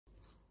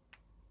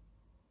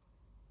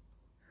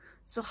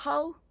So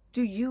how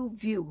do you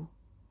view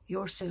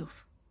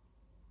yourself?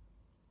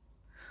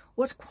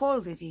 What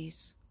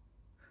qualities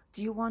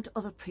do you want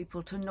other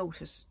people to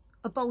notice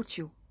about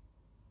you?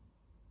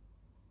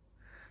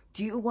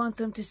 Do you want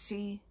them to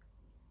see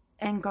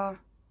anger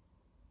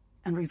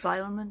and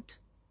revilement?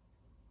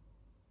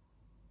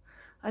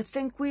 I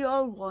think we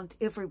all want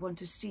everyone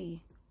to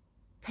see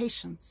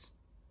patience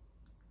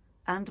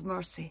and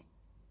mercy.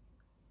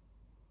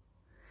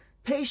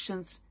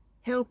 Patience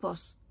helps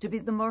us to be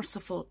the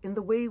merciful in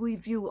the way we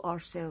view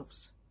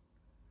ourselves,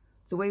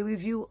 the way we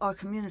view our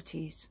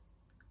communities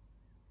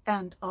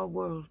and our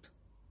world.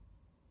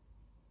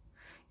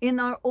 In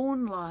our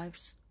own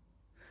lives,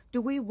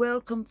 do we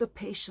welcome the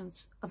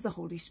patience of the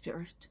Holy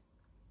Spirit?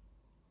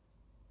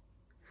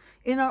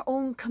 In our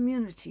own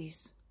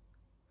communities,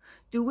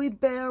 do we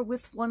bear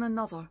with one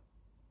another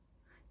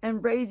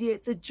and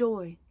radiate the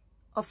joy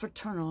of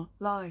fraternal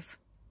life?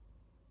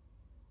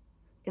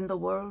 In the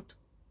world,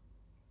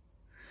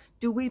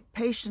 do we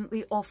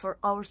patiently offer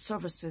our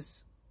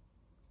services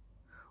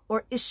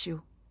or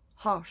issue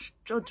harsh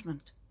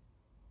judgment?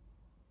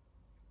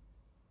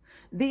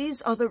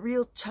 These are the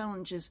real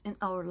challenges in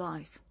our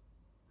life.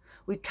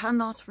 We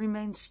cannot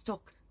remain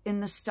stuck in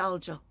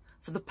nostalgia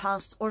for the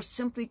past or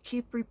simply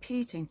keep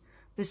repeating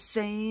the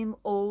same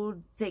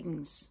old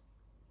things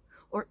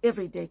or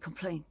everyday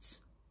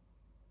complaints.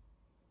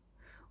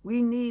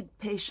 We need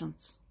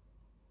patience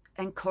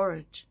and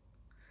courage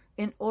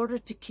in order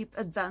to keep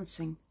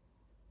advancing,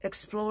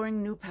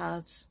 exploring new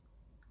paths,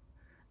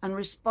 and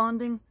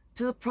responding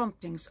to the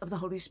promptings of the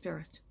Holy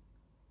Spirit,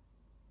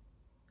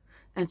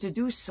 and to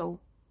do so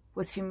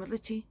with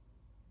humility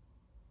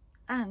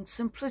and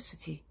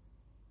simplicity,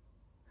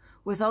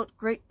 without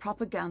great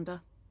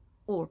propaganda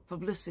or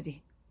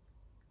publicity.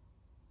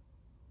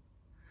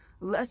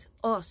 Let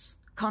us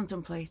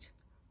contemplate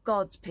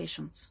God's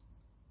patience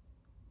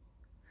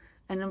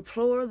and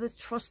implore the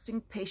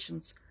trusting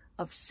patience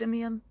of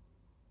Simeon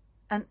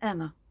and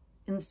Anna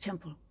in the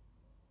temple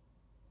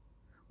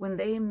when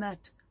they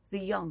met the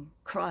young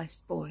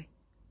Christ boy.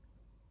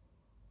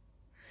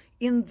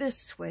 In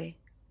this way,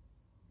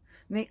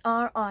 may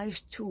our eyes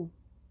too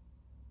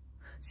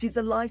see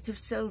the light of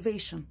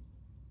salvation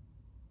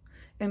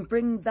and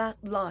bring that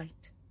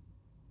light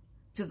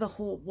to the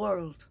whole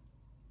world,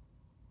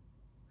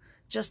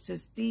 just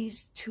as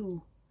these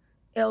two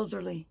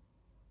elderly,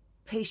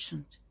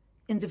 patient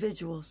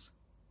individuals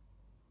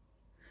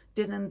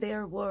did in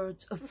their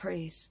words of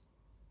praise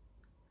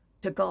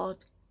to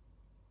God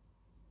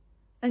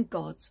and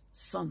God's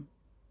Son.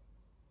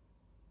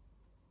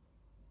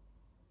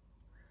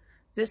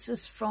 This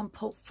is from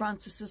Pope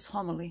Francis's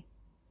homily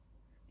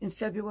in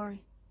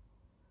February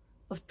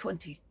of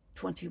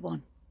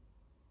 2021.